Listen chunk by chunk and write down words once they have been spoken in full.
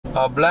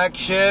A black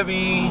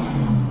Chevy,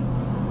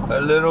 a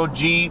little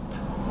Jeep,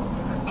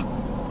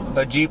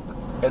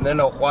 and then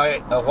a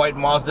white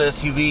Mazda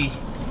SUV.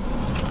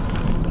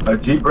 A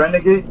Jeep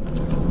Renegade?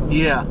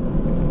 Yeah.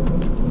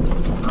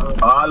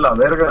 Ah, la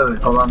verga.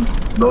 Hold on.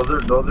 Those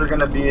are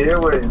gonna be it,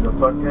 way. The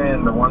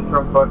ones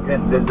from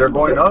fucking. They're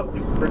going up.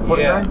 649?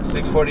 Yeah,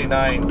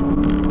 649.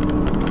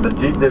 The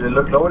Jeep, did it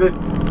look loaded?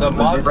 The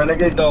Mazda, Jeep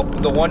Renegade?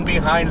 the one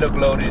behind looked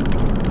loaded.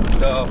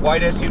 The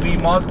white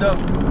SUV Mazda.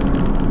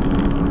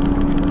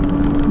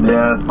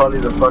 Yeah, it's probably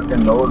the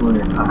fucking load way.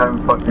 I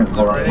haven't fucking.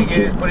 The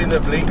Renegade is putting the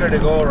blinker to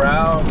go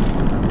around.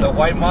 The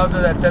white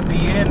Mazda that's at the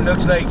end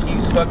looks like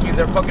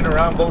they're fucking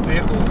around both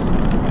vehicles.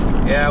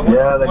 Yeah, one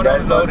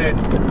was loaded.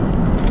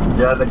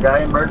 Yeah, the guy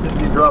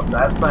emergency dropped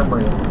last time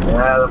way.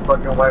 Yeah, the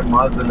fucking white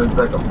Mazda looks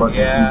like a fucking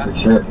piece of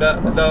shit.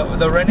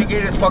 The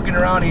Renegade is fucking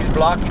around. He's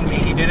blocking me.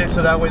 He did it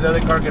so that way the other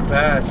car could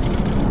pass.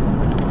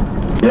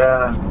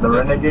 Yeah, the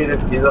Renegade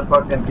he's a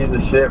fucking piece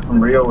of shit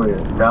from Rio way.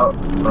 Scout.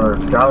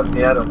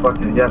 He had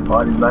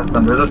bodies last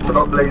time. There's a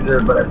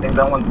Trailblazer, but I think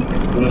that one's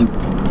 16.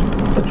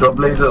 The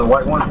Trailblazer, the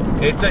white one?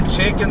 It's a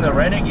chick in the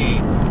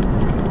Renegade.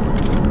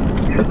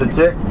 It's a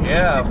chick?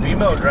 Yeah, a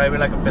female driving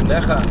like a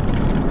pendeja.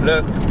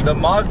 Look, the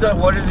Mazda,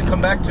 what does it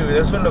come back to?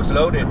 This one looks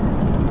loaded.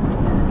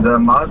 The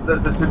Mazda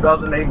is a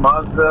 2008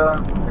 Mazda.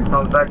 It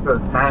comes back to a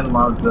tan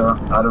Mazda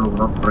out of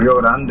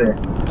Rio Grande.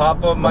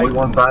 Papa Mike.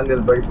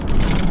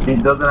 He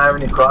doesn't have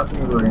any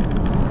crossings, güey.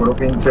 Puro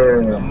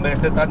pinche.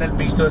 Este está en el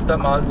piso, esta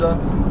Mazda.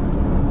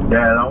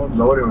 Yeah, that one's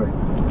loaded, güey.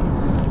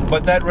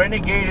 But that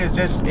Renegade is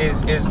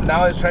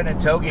now trying to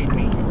tailgate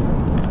me.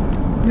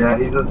 Yeah,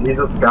 he's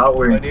a scout,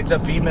 güey. But it's a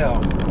female.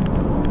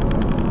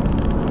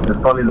 It's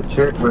probably the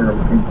chick, güey.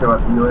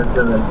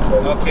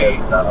 Okay.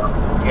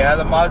 Yeah,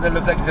 the Mazda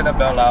looks like it's gonna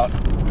bail out.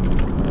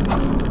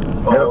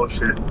 Oh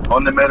shit.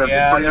 On the meta.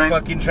 Yeah, they're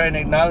fucking trying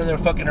to. Now they're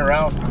fucking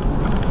around.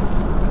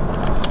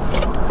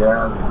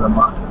 Yeah,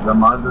 the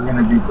Mazda's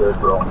gonna be good,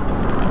 bro.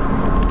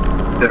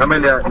 Déjame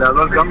le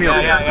hablo al cambio.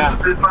 Yeah.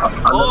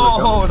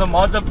 Oh, the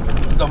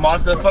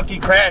Mazda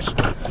fucking crashed.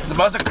 The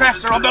Mazda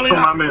crashed. They're all belly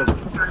up.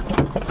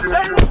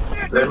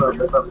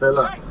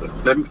 Bella.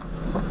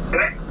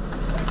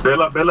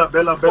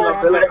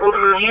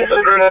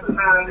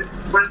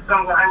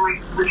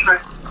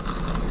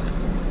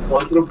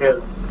 One through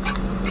Bella.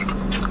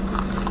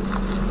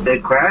 They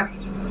crashed?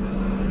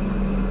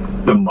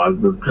 The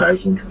Mazda's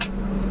crashing.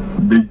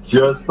 They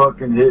just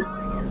fucking hit.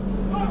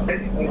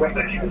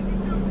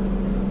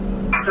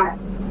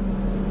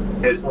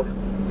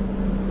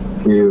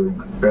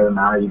 Dude, better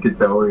now you can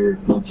tell we're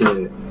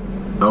pinche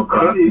no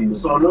crossing.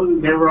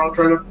 Solos, they were all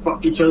trying to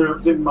fuck each other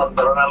up in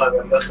Mandaron a la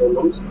verga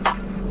solos.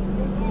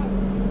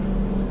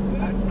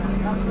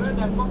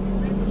 That fucking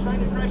bitch was trying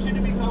to crash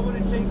into me so I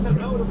wouldn't chase the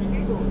road of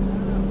illegal.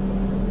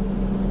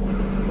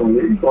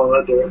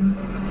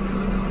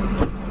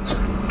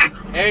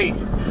 Hey,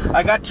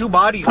 I got two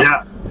bodies.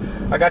 Yeah.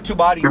 I got two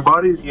bodies. Two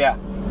bodies? Yeah.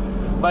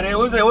 But it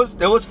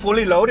was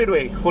fully loaded,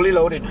 way. Fully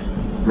loaded.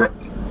 Yeah.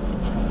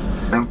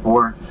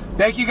 M4.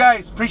 Thank you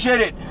guys.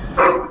 Appreciate it.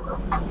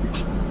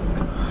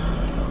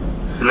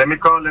 Let me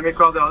call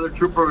the other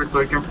trooper so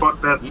he can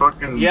fuck that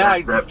fucking. Yeah,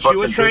 she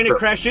was trying to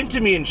crash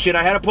into me and shit.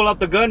 I had to pull out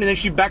the gun and then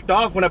she backed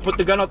off when I put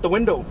the gun out the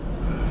window.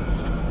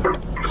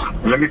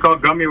 Let me call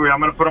Gummy. I'm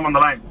gonna put him on the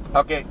line.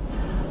 Okay.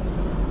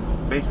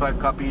 Base 5,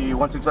 copy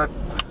 165.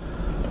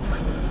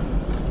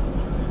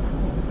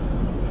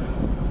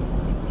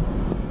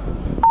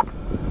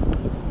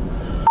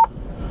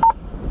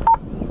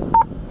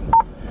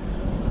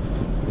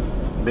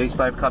 Base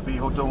 5, copy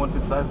Hotel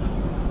 165.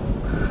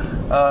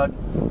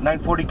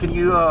 940, can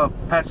you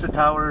patch the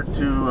tower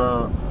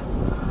to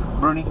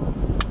Bruni?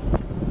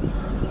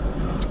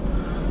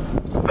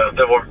 That's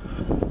the